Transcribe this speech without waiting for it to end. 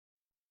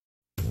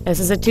This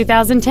is a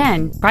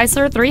 2010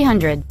 Chrysler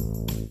 300.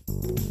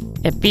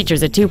 It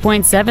features a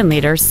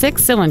 2.7-liter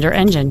six-cylinder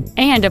engine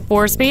and a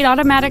 4-speed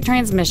automatic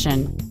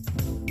transmission.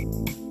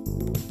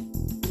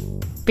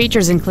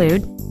 Features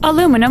include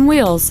aluminum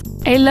wheels,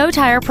 a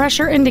low-tire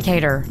pressure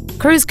indicator,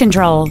 cruise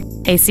control,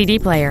 a CD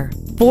player,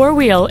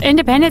 4-wheel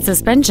independent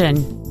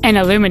suspension, an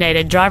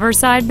illuminated driver's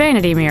side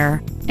vanity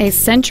mirror, a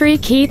Sentry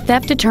key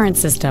theft deterrent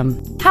system,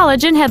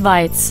 halogen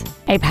headlights,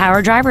 a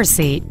power driver's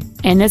seat,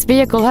 and this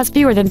vehicle has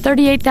fewer than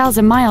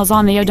 38,000 miles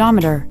on the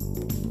odometer.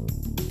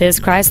 This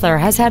Chrysler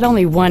has had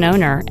only one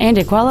owner and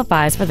it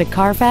qualifies for the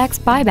Carfax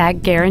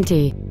buyback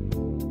guarantee.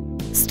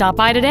 Stop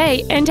by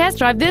today and test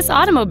drive this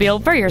automobile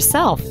for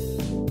yourself.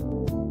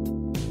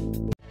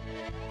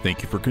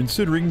 Thank you for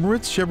considering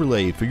Moritz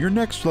Chevrolet for your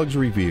next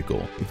luxury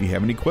vehicle. If you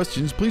have any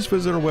questions, please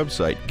visit our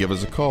website, give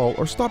us a call,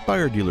 or stop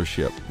by our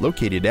dealership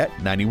located at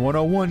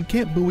 9101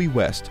 Camp Bowie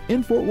West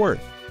in Fort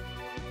Worth.